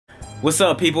What's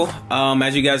up, people?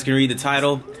 As you guys can read the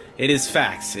title, it is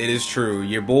facts. It is true.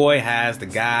 Your boy has the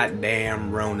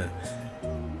goddamn Rona.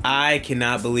 I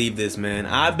cannot believe this, man.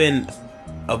 I've been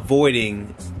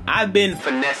finessing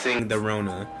the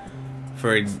Rona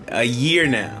for a year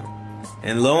now.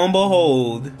 And lo and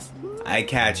behold, I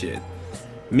catch it.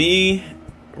 Me,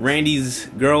 Randy's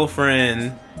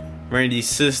girlfriend, Randy's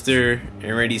sister,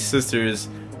 and Randy's sister's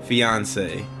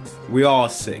fiance. We all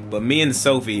sick, but me and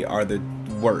Sophie are the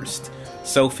worst.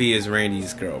 Sophie is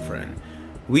Randy's girlfriend.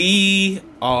 We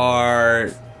are,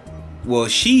 well,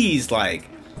 she's like,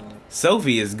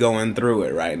 Sophie is going through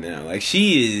it right now. Like,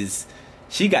 she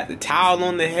got the towel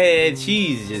on the head.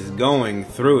 She's just going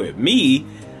through it. Me,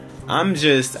 I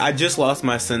just lost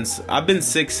my sense. I've been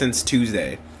sick since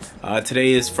Tuesday.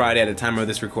 Today is Friday at the time of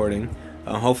this recording.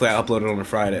 Hopefully I upload it on a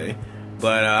Friday.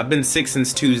 But I've been sick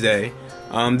since Tuesday.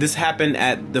 This happened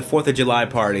at the 4th of July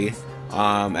party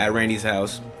at Randy's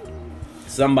house.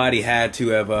 Somebody had to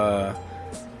have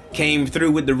came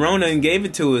through with the Rona and gave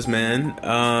it to us, man.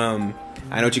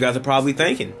 I know what you guys are probably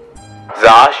thinking.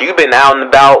 Zosh, you've been out and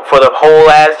about for the whole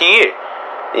last year.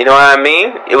 You know what I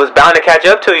mean? It was bound to catch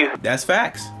up to you. That's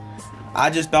facts. I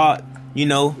just thought, you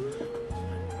know,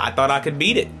 I thought I could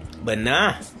beat it. But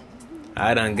nah,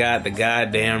 I done got the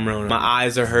goddamn Rona. My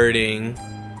eyes are hurting.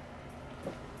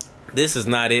 This is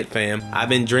not it, fam. I've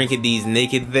been drinking these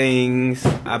naked things.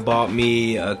 I bought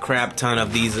me a crap ton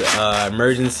of these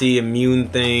emergency immune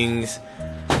things.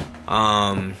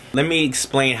 Let me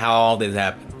explain how all this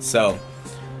happened. So,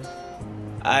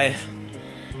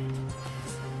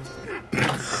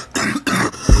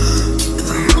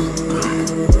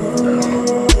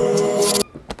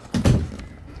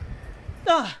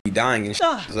 be dying and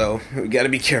shit, so we gotta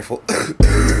be careful.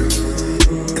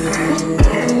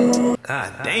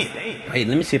 God damn. Hey,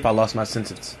 let me see if I lost my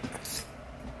senses.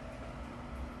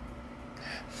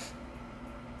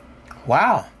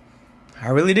 Wow. I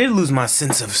really did lose my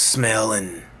sense of smell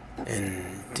and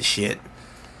the shit.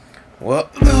 Well,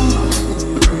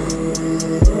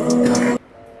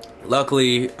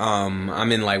 luckily,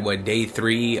 I'm in like what, day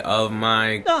 3 of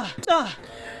my,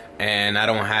 and I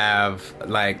don't have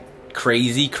like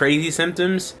crazy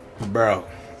symptoms. Bro,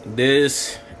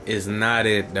 this is not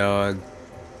it, dog.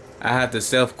 I have to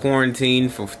self-quarantine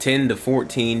for 10 to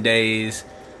 14 days.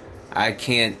 I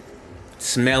can't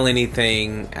smell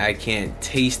anything. I can't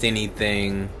taste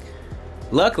anything.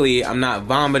 Luckily, I'm not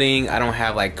vomiting. I don't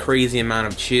have like crazy amount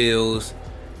of chills.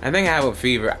 I think I have a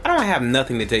fever. I don't have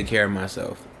nothing to take care of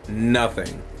myself.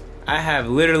 Nothing. I have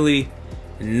literally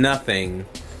nothing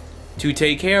to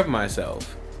take care of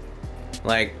myself.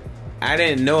 Like, I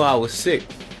didn't know I was sick.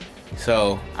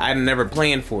 So I never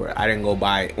planned for it. I didn't go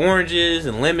buy oranges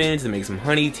and lemons and make some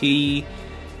honey tea,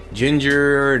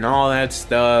 ginger and all that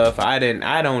stuff. I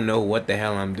don't know what the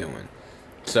hell I'm doing.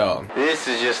 So this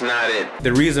is just not it.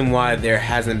 The reason why there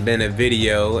hasn't been a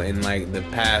video in like the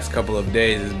past couple of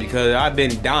days is because I've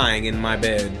been dying in my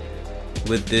bed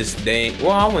with this dang,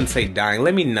 well, I wouldn't say dying.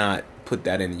 Let me not put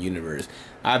that in the universe.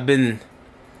 I've been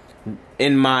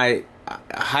in my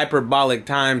hyperbolic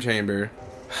time chamber.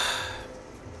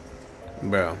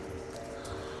 Bro.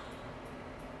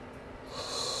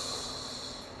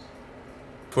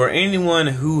 For anyone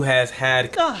who has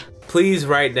had, please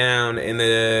write down in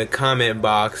the comment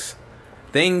box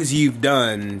things you've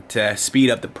done to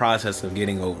speed up the process of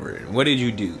getting over it. What did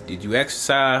you do? Did you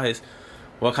exercise?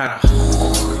 What kind of...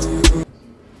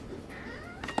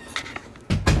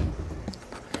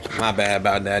 My bad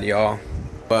about that, y'all.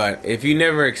 But if you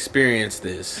never experienced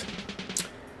this,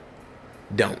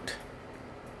 don't.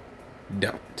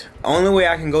 Only way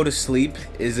I can go to sleep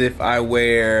is if I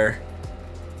wear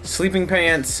sleeping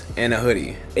pants and a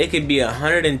hoodie. It could be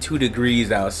 102 degrees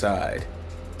outside,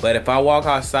 but if I walk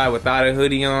outside without a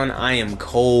hoodie on, I am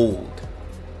cold.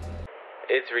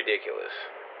 It's ridiculous.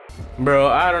 Bro,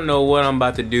 I don't know what I'm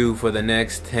about to do for the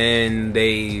next 10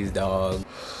 days, dog.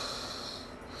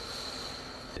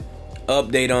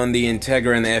 Update on the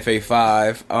Integra and the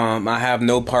FA5. I have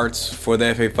no parts for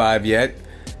the FA5 yet.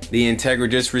 The Integra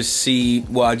just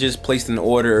received, well, I just placed an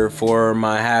order for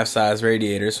my half-size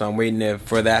radiator, so I'm waiting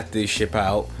for that to ship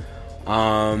out.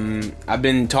 I've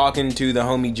been talking to the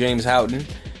homie James Houghton.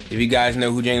 If you guys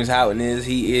know who James Houghton is,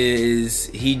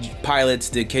 he pilots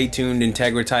the JBtuned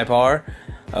Integra Type R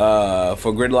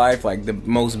for Grid Life, like the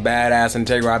most badass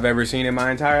Integra I've ever seen in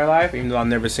my entire life, even though I've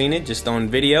never seen it, just on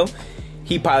video.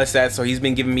 He pilots that, so he's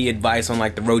been giving me advice on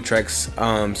like the Rotrex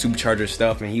supercharger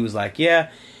stuff, and he was like,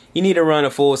 yeah, you need to run a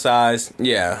full size.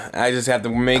 Yeah, I just have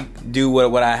to do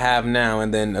what I have now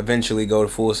and then eventually go to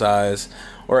full size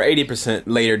or 80%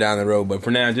 later down the road. But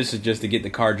for now, this is just to get the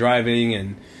car driving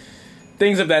and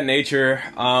things of that nature.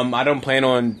 I don't plan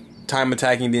on time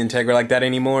attacking the Integra like that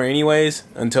anymore anyways,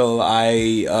 until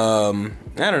I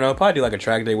don't know, probably do like a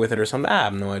track day with it or something. I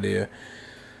have no idea.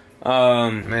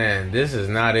 Man, this is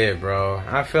not it, bro.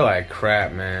 I feel like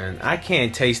crap, man. I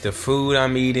can't taste the food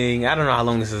I'm eating. I don't know how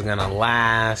long this is gonna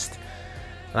last.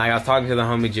 Like, I was talking to the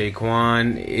homie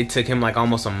JBtuned. It took him like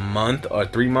almost a month or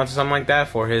 3 months or something like that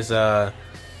for his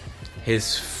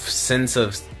sense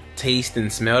of taste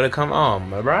and smell to come on.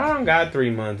 Bro, I don't got 3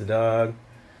 months, dog.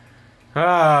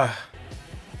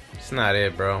 It's not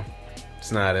it, bro.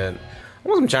 It's not it. I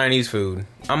want some Chinese food.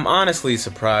 I'm honestly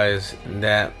surprised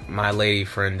that my lady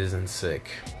friend isn't sick,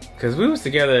 because we was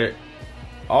together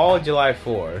all July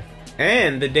 4th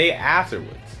and the day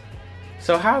afterwards.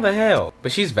 So how the hell?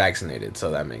 But she's vaccinated,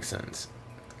 so that makes sense.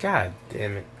 God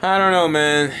damn it. I don't know,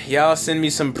 man. Y'all send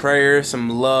me some prayers, some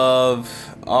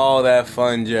love, all that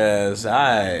fun jazz.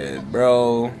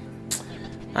 Bro,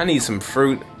 I need some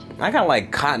fruit. I got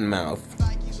like cotton mouth.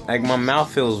 Like, my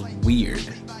mouth feels weird.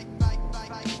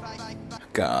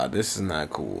 God, this is not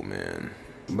cool, man.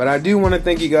 But I do want to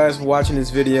thank you guys for watching this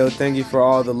video. Thank you for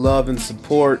all the love and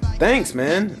support. Thanks,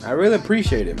 man. I really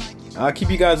appreciate it. I'll keep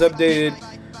you guys updated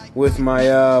with my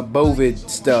Bovid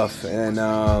stuff. And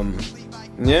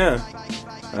yeah,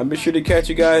 I'll be sure to catch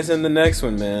you guys in the next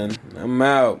one, man. I'm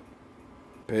out.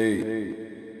 Peace.